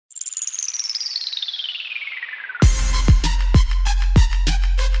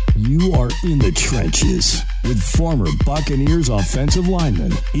You are in the trenches with former Buccaneers offensive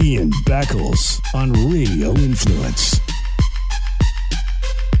lineman Ian Beckles on Radio Influence.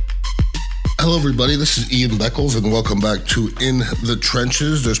 Hello, everybody. This is Ian Beckles, and welcome back to In the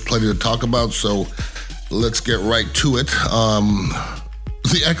Trenches. There's plenty to talk about, so let's get right to it.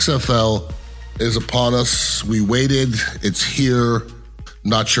 The XFL is upon us. We waited. It's here.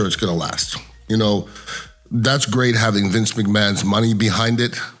 Not sure it's going to last. You know, that's great having Vince McMahon's money behind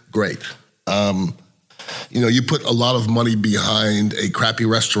it. Great. You put a lot of money behind a crappy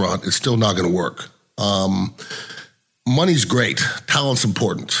restaurant, it's still not going to work. Money's great. Talent's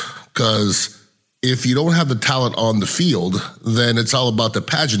important. Because if you don't have the talent on the field, then it's all about the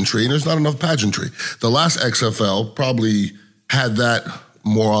pageantry, and there's not enough pageantry. The last XFL probably had that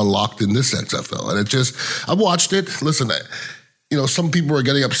more unlocked than this XFL. And I watched it. Listen, some people are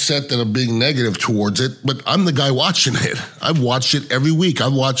getting upset that I'm being negative towards it, but I'm the guy watching it. I've watched it every week.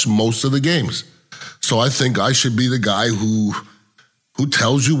 I've watched most of the games. So I think I should be the guy who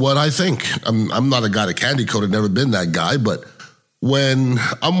tells you what I think. I'm not a guy to candy coat. I've never been that guy, but when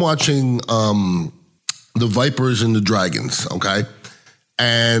I'm watching the Vipers and the Dragons, okay,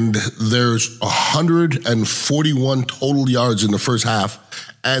 and there's 141 total yards in the first half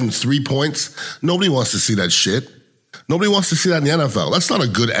and 3 points, nobody wants to see that shit. Nobody wants to see that in the NFL. That's not a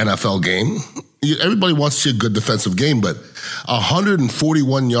good NFL game. Everybody wants to see a good defensive game, but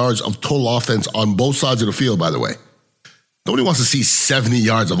 141 yards of total offense on both sides of the field, by the way. Nobody wants to see 70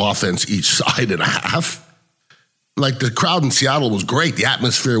 yards of offense each side and a half. Like, the crowd in Seattle was great. The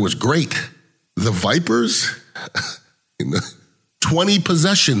atmosphere was great. The Vipers, 20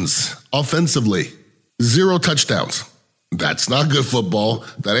 possessions offensively, 0 touchdowns. That's not good football.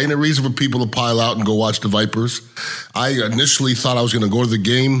 That ain't a reason for people to pile out and go watch the Vipers. I initially thought I was going to go to the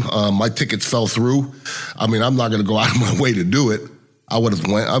game. My tickets fell through. I'm not going to go out of my way to do it. I would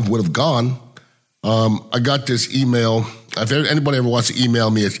have gone. I got this email. If anybody ever wants to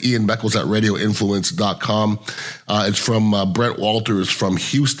email me, it's ianbeckles@radioinfluence.com. It's from Brent Walters from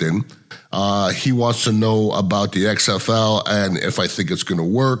Houston. He wants to know about the XFL and if I think it's going to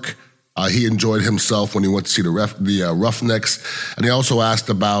work. He enjoyed himself when he went to see the Roughnecks. And he also asked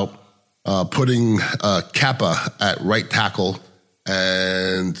about putting Kappa at right tackle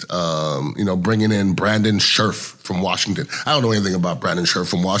and, bringing in Brandon Scherff from Washington. I don't know anything about Brandon Scherff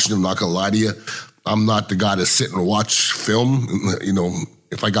from Washington. I'm not going to lie to you. I'm not the guy to sit and watch film.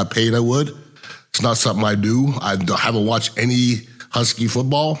 If I got paid, I would. It's not something I do. I haven't watched any Husky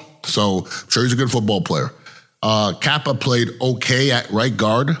football, so I'm sure he's a good football player. Kappa played okay at right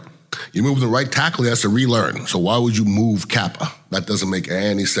guard. You move the right tackle, he has to relearn. So why would you move Kappa? That doesn't make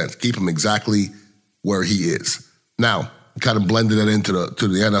any sense. Keep him exactly where he is. Now, kind of blended it into the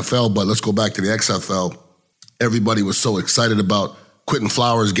NFL, but let's go back to the XFL. Everybody was so excited about Quentin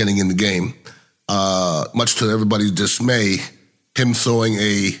Flowers getting in the game. Much to everybody's dismay, him throwing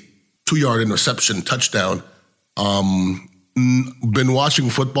a 2-yard interception touchdown. Been watching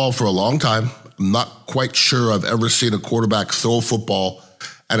football for a long time. I'm not quite sure I've ever seen a quarterback throw a football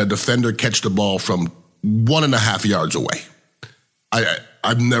and a defender catch the ball from 1.5 yards away.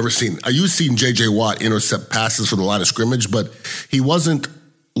 I've never seen. You've seen J.J. Watt intercept passes from the line of scrimmage, but he wasn't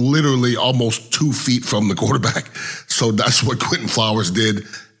literally almost 2 feet from the quarterback. So that's what Quentin Flowers did.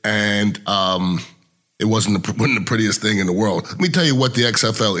 And it wasn't the prettiest thing in the world. Let me tell you what the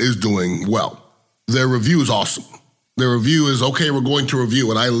XFL is doing well. Their review is awesome. Their review is, okay, we're going to review.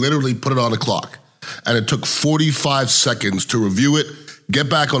 And I literally put it on the clock. And it took 45 seconds to review it, get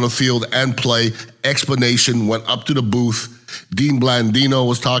back on the field and play. Explanation, went up to the booth. Dean Blandino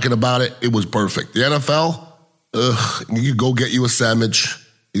was talking about it. It was perfect. The NFL, you go get you a sandwich.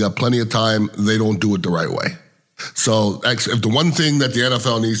 You got plenty of time. They don't do it the right way. So if the one thing that the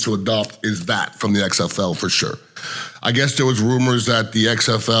NFL needs to adopt is that from the XFL for sure. I guess there was rumors that the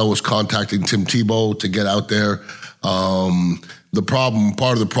XFL was contacting Tim Tebow to get out there. Part of the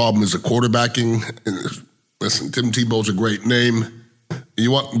problem is the quarterbacking. Listen, Tim Tebow's a great name.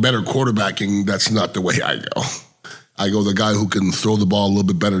 You want better quarterbacking, that's not the way I go. I go the guy who can throw the ball a little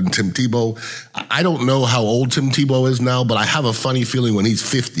bit better than Tim Tebow. I don't know how old Tim Tebow is now, but I have a funny feeling when he's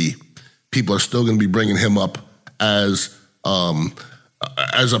 50, people are still going to be bringing him up as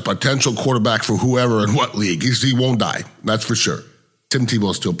a potential quarterback for whoever in what league. He won't die, that's for sure. Tim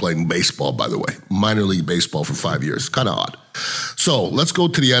Tebow's still playing baseball, by the way. Minor league baseball for 5 years. Kind of odd. So let's go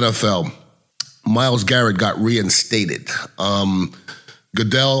to the NFL. Myles Garrett got reinstated.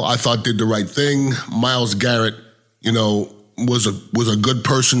 Goodell, I thought, did the right thing. Myles Garrett, was a good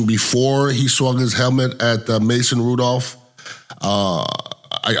person before he swung his helmet at Mason Rudolph.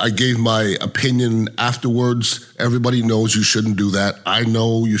 I gave my opinion afterwards. Everybody knows you shouldn't do that. I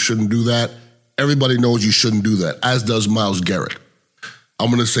know you shouldn't do that. Everybody knows you shouldn't do that, as does Myles Garrett. I'm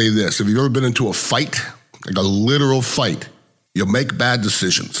going to say this. If you've ever been into a fight, like a literal fight, you make bad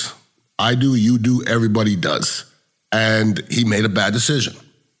decisions. I do, you do, everybody does. And he made a bad decision.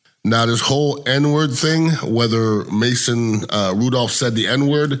 Now, this whole N-word thing, whether Mason Rudolph said the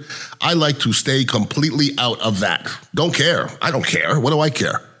N-word, I like to stay completely out of that. Don't care. I don't care. What do I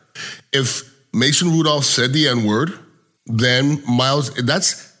care? If Mason Rudolph said the N-word, then Myles,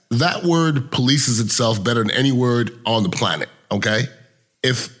 that word polices itself better than any word on the planet, okay?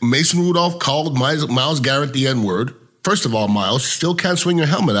 If Mason Rudolph called Myles Garrett the N-word, first of all, Myles, you still can't swing your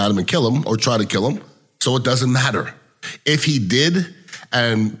helmet at him and kill him or try to kill him, so it doesn't matter. If he did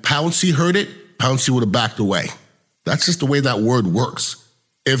and Pouncey heard it, Pouncey would have backed away. That's just the way that word works.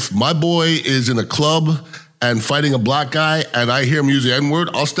 If my boy is in a club and fighting a black guy and I hear him use the N-word,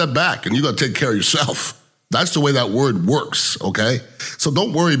 I'll step back and you got to take care of yourself. That's the way that word works, okay? So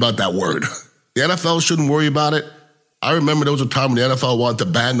don't worry about that word. The NFL shouldn't worry about it. I remember there was a time when the NFL wanted to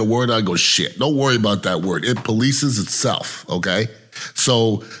ban the word. I go, shit, don't worry about that word. It polices itself, okay?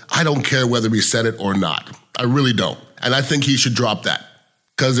 So I don't care whether he said it or not. I really don't. And I think he should drop that.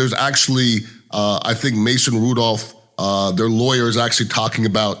 Because there's actually, I think Mason Rudolph, their lawyer is actually talking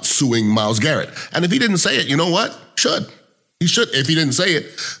about suing Myles Garrett. And if he didn't say it, you know what? He should. If he didn't say it,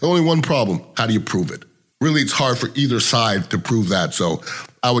 there's only one problem. How do you prove it? Really, it's hard for either side to prove that. So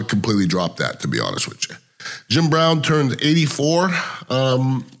I would completely drop that, to be honest with you. Jim Brown turns 84.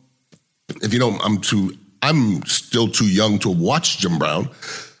 If you know, I'm still too young to watch Jim Brown.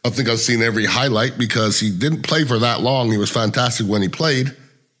 I think I've seen every highlight because he didn't play for that long. He was fantastic when he played.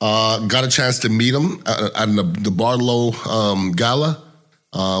 Got a chance to meet him at the Barlow Gala.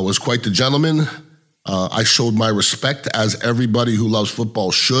 Was quite the gentleman. I showed my respect, as everybody who loves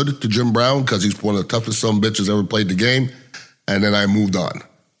football should, to Jim Brown because he's one of the toughest son of bitches ever played the game. And then I moved on.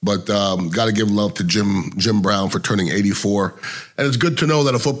 But got to give love to Jim Brown for turning 84. And it's good to know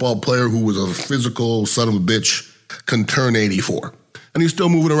that a football player who was a physical son of a bitch can turn 84. And he's still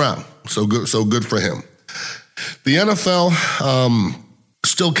moving around. So good for him. The NFL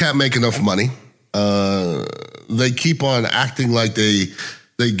still can't make enough money. They keep on acting like they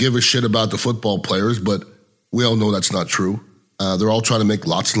give a shit about the football players, but we all know that's not true. They're all trying to make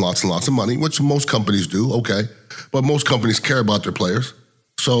lots and lots and lots of money, which most companies do, okay. But most companies care about their players.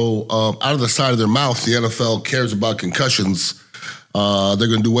 So out of the side of their mouth, the NFL cares about concussions. They're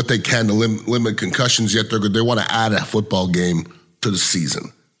going to do what they can to limit concussions, yet they want to add a football game to the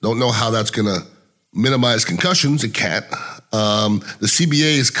season. Don't know how that's going to minimize concussions. It can't. The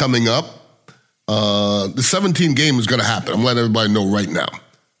CBA is coming up. The 17 game is going to happen. I'm letting everybody know right now.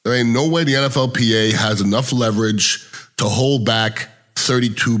 There ain't no way the NFLPA has enough leverage to hold back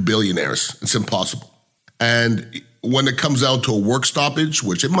 32 billionaires. It's impossible. And when it comes out to a work stoppage,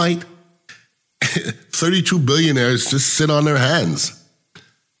 which it might, 32 billionaires just sit on their hands.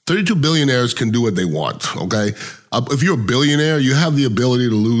 32 billionaires can do what they want, okay? If you're a billionaire, you have the ability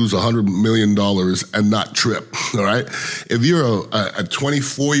to lose $100 million and not trip, all right? If you're a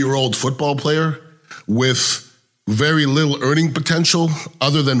 24-year-old football player with very little earning potential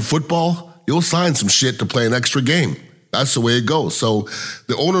other than football, you'll sign some shit to play an extra game. That's the way it goes. So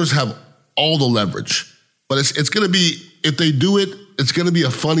the owners have all the leverage. But it's going to be, if they do it, it's going to be a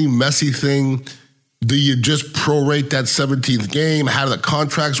funny, messy thing. Do you just prorate that 17th game? How do the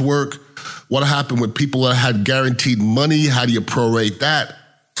contracts work? What happened with people that had guaranteed money? How do you prorate that?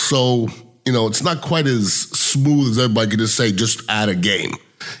 So, it's not quite as smooth as everybody could just say, just add a game.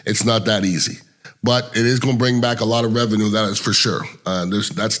 It's not that easy. But it is going to bring back a lot of revenue, that is for sure.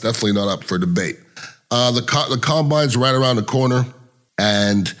 That's definitely not up for debate. The Combine's right around the corner.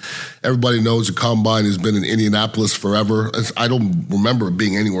 And everybody knows the Combine has been in Indianapolis forever. I don't remember it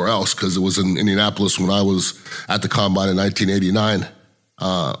being anywhere else because it was in Indianapolis when I was at the Combine in 1989.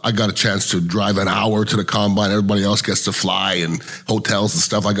 I got a chance to drive an hour to the Combine. Everybody else gets to fly and hotels and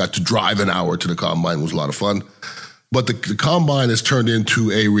stuff. I got to drive an hour to the Combine. It was a lot of fun. But the Combine has turned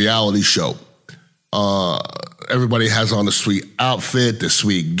into a reality show. Everybody has on the sweet outfit, the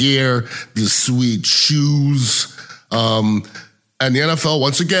sweet gear, the sweet shoes. And the NFL,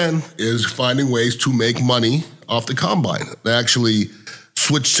 once again, is finding ways to make money off the Combine. They actually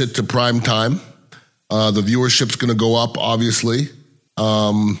switched it to prime time. The viewership's going to go up, obviously.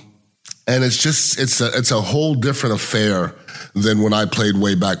 And it's a whole different affair than when I played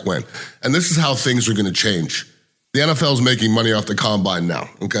way back when. And this is how things are going to change. The NFL is making money off the Combine now,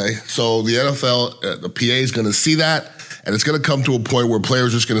 okay? So the NFL, the PA is going to see that, and it's going to come to a point where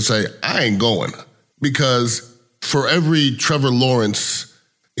players are just going to say, I ain't going. Because for every Trevor Lawrence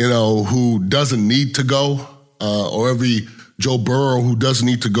who doesn't need to go, or every Joe Burrow who doesn't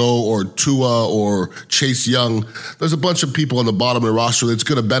need to go, or Tua or Chase Young. There's a bunch of people on the bottom of the roster that's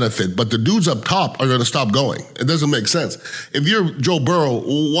going to benefit, but the dudes up top are going to stop going. It doesn't make sense. If you're Joe Burrow,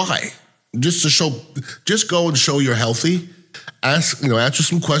 why? Just go and show you're healthy. Answer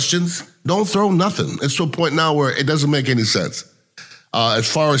some questions. Don't throw nothing. It's to a point now where it doesn't make any sense.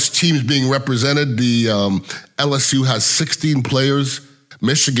 As far as teams being represented, the LSU has 16 players.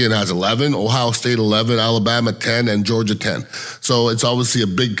 Michigan has 11, Ohio State 11, Alabama 10, and Georgia 10. So it's obviously a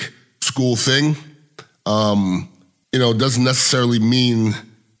big school thing. It doesn't necessarily mean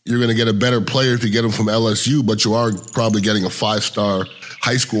you're going to get a better player if you get him from LSU, but you are probably getting a 5-star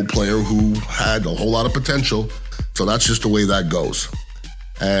high school player who had a whole lot of potential. So that's just the way that goes.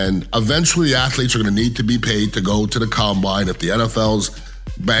 And eventually the athletes are going to need to be paid to go to the combine if the NFL's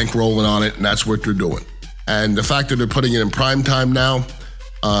bankrolling on it, and that's what they're doing. And the fact that they're putting it in prime time now,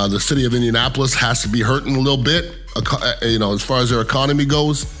 the city of Indianapolis has to be hurting a little bit, as far as their economy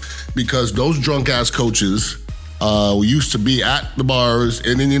goes, because those drunk-ass coaches used to be at the bars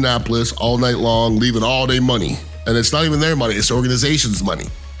in Indianapolis all night long, leaving all their money. And it's not even their money, it's the organization's money.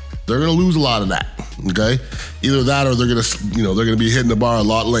 They're going to lose a lot of that, okay? Either that or they're going to be hitting the bar a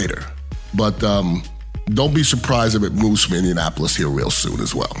lot later. But don't be surprised if it moves from Indianapolis here real soon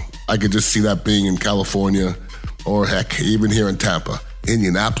as well. I could just see that being in California or, heck, even here in Tampa.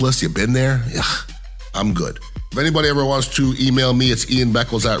 Indianapolis, you been there? Yeah, I'm good. If anybody ever wants to email me, it's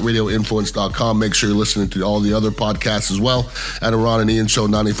ianbeckles@radioinfluence.com. Make sure you're listening to all the other podcasts as well at Ron and Ian Show,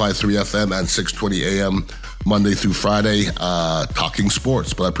 95.3 FM and 6:20 AM, Monday through Friday, talking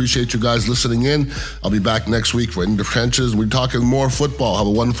sports. But I appreciate you guys listening in. I'll be back next week for In the Trenches. We're talking more football. Have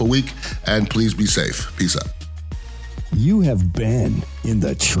a wonderful week, and please be safe. Peace out. You have been In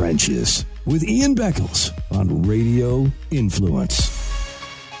the Trenches with Ian Beckles on Radio Influence.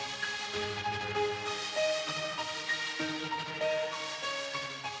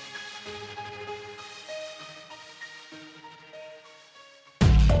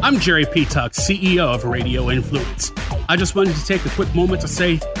 I'm Jerry Petuck, CEO of Radio Influence. I just wanted to take a quick moment to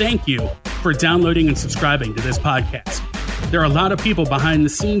say thank you for downloading and subscribing to this podcast. There are a lot of people behind the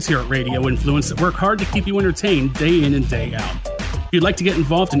scenes here at Radio Influence that work hard to keep you entertained day in and day out. If you'd like to get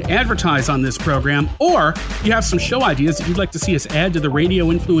involved and advertise on this program, or you have some show ideas that you'd like to see us add to the Radio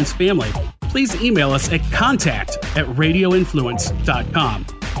Influence family, please email us at contact@radioinfluence.com.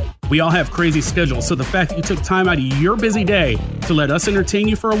 We all have crazy schedules, so the fact that you took time out of your busy day to let us entertain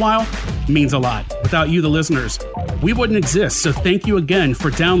you for a while means a lot. Without you, the listeners, we wouldn't exist, so thank you again for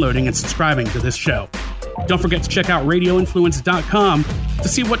downloading and subscribing to this show. Don't forget to check out radioinfluence.com to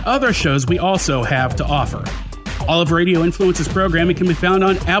see what other shows we also have to offer. All of Radio Influence's programming can be found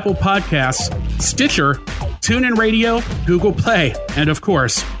on Apple Podcasts, Stitcher, TuneIn Radio, Google Play, and of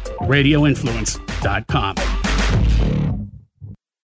course, radioinfluence.com.